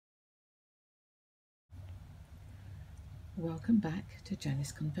Welcome back to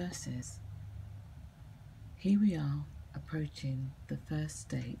Janice Converses. Here we are approaching the first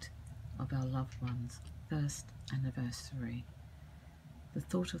date of our loved one's first anniversary. The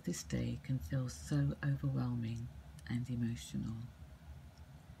thought of this day can feel so overwhelming and emotional.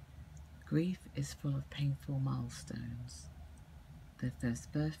 Grief is full of painful milestones. Their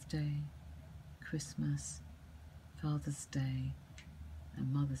first birthday, Christmas, Father's Day,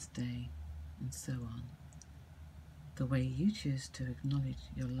 and Mother's Day, and so on. The way you choose to acknowledge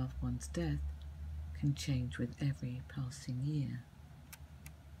your loved one's death can change with every passing year.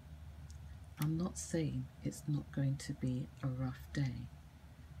 I'm not saying it's not going to be a rough day,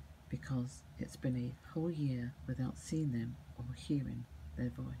 because it's been a whole year without seeing them or hearing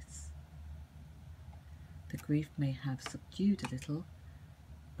their voice. The grief may have subdued a little,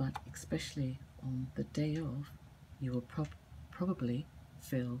 but especially on the day of, you will probably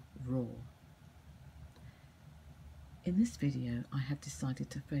feel raw. In this video, I have decided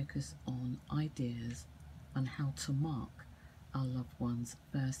to focus on ideas on how to mark our loved one's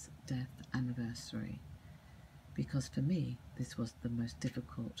first death anniversary, because for me, this was the most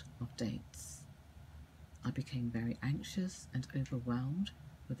difficult of dates. I became very anxious and overwhelmed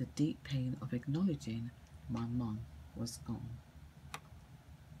with the deep pain of acknowledging my mum was gone.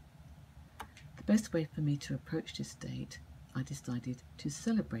 The best way for me to approach this date, I decided to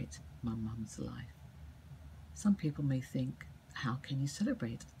celebrate my mum's life. Some people may think, how can you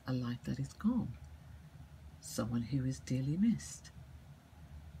celebrate a life that is gone? Someone who is dearly missed.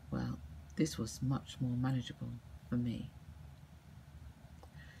 Well, this was much more manageable for me.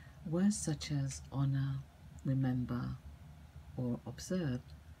 Words such as honour, remember, or observe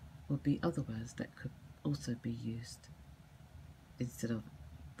would be other words that could also be used instead of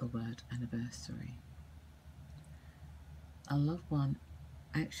the word anniversary. A loved one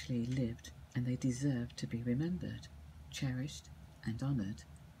actually lived, and they deserve to be remembered, cherished, and honoured,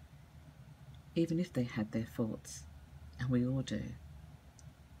 even if they had their faults, and we all do.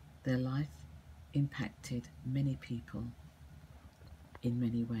 Their life impacted many people in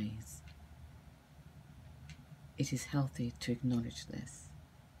many ways. It is healthy to acknowledge this.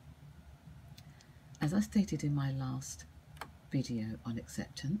 As I stated in my last video on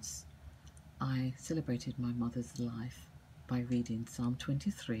acceptance, I celebrated my mother's life by reading Psalm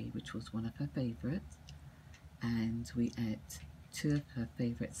 23, which was one of her favourites, and we ate two of her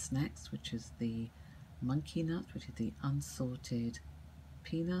favourite snacks, which is the monkey nut, which is the unsalted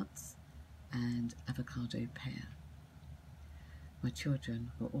peanuts, and avocado pear. My children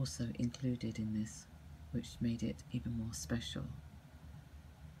were also included in this, which made it even more special.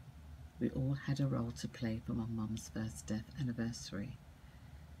 We all had a role to play for my mum's first death anniversary.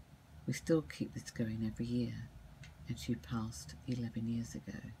 We still keep this going every year, and she passed 11 years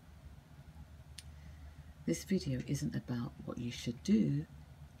ago. This video isn't about what you should do,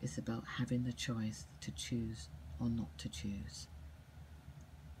 it's about having the choice to choose or not to choose.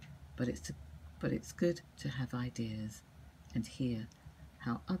 But it's good to have ideas and hear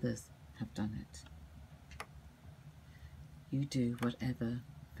how others have done it. You do whatever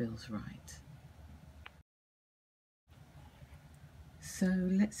feels right. So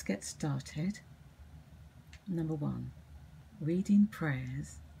let's get started. Number 1, reading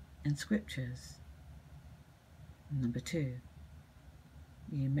prayers and scriptures. Number 2,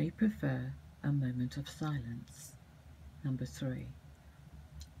 you may prefer a moment of silence. Number 3,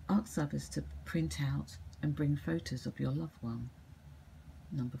 ask others to print out and bring photos of your loved one.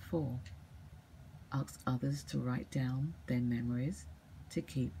 Number 4, ask others to write down their memories to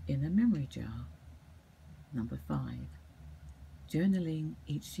keep in a memory jar. Number 5, journaling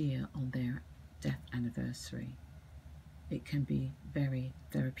each year on their death anniversary. It can be very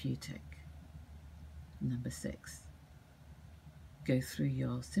therapeutic. Number 6, go through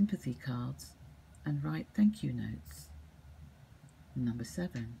your sympathy cards and write thank you notes. Number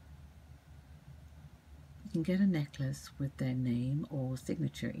 7, you can get a necklace with their name or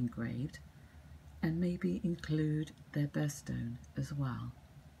signature engraved and maybe include their birthstone as well.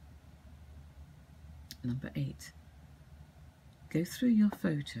 Number 8, go through your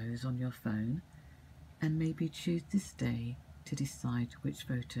photos on your phone and maybe choose this day to decide which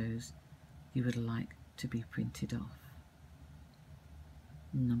photos you would like to be printed off.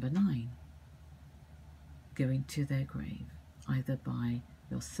 Number 9, going to their grave, either by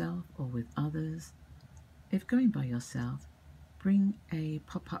yourself or with others. If going by yourself, bring a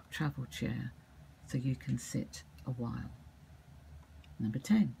pop-up travel chair so you can sit a while. Number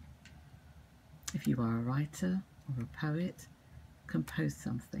 10, if you are a writer or a poet, compose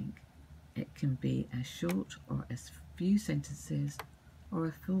something. It can be as short or as few sentences or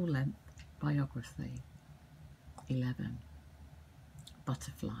a full-length biography. 11,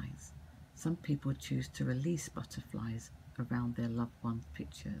 butterflies. Some people choose to release butterflies around their loved one's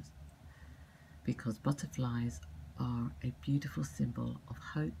pictures because butterflies are a beautiful symbol of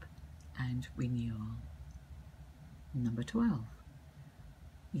hope and renewal. Number 12.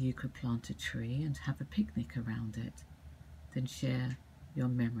 You could plant a tree and have a picnic around it, then share your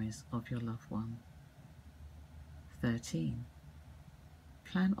memories of your loved one. 13.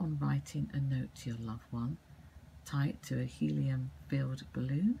 Plan on writing a note to your loved one, tie it to a helium-filled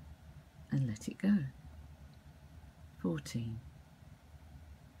balloon and let it go. 14.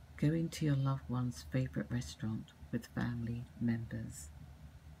 Go into your loved one's favourite restaurant with family members.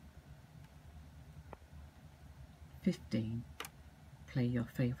 15. Play your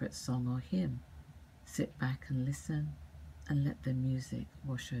favourite song or hymn. Sit back and listen and let the music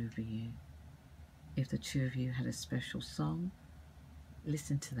wash over you. If the two of you had a special song,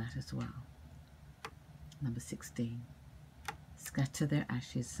 listen to that as well. Number 16. Scatter their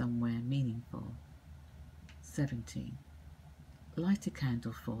ashes somewhere meaningful. 17. Light a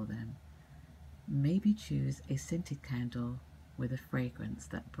candle for them. Maybe choose a scented candle with a fragrance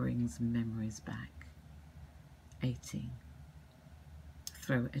that brings memories back. 18.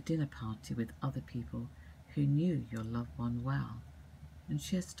 Throw a dinner party with other people who knew your loved one well and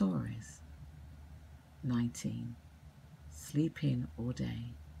share stories. 19. Sleep in all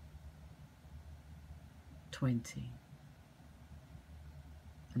day. 20.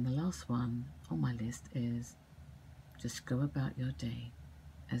 And the last one on my list is just go about your day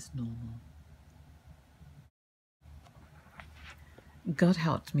as normal. God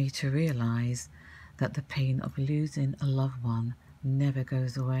helped me to realize that the pain of losing a loved one never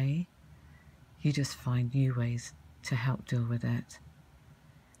goes away. You just find new ways to help deal with it.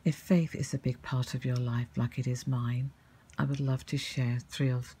 If faith is a big part of your life like it is mine, I would love to share 3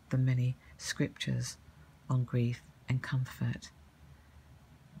 of the many scriptures on grief and comfort.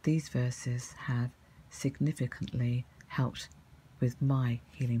 These verses have significantly helped with my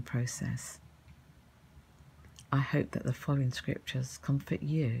healing process. I hope that the following scriptures comfort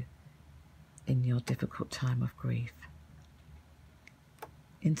you in your difficult time of grief.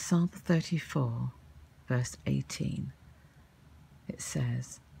 In Psalm 34, verse 18, it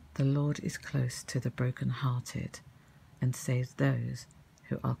says, "The Lord is close to the brokenhearted and saves those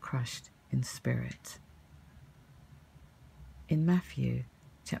who are crushed in spirit." In Matthew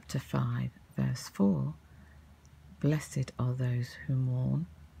chapter 5, verse 4, "Blessed are those who mourn,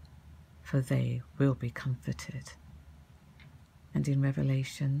 for they will be comforted." And in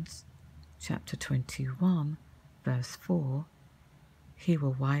Revelations chapter 21, verse 4, "He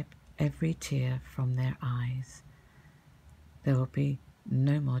will wipe every tear from their eyes. There will be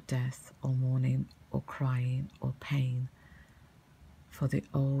no more death or mourning or crying or pain, for the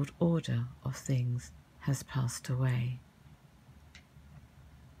old order of things has passed away."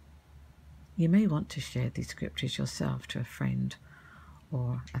 You may want to share these scriptures yourself to a friend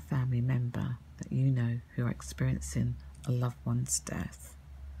or a family member that you know who are experiencing a loved one's death.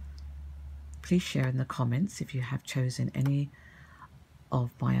 Please share in the comments if you have chosen any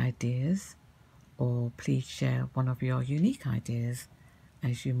of my ideas, or please share one of your unique ideas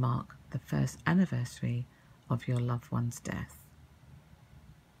as you mark the first anniversary of your loved one's death.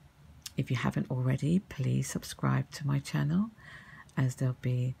 If you haven't already, please subscribe to my channel, as there'll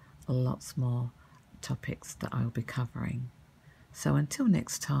be lots more topics that I will be covering. So until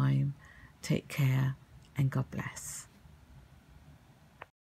next time, take care and God bless.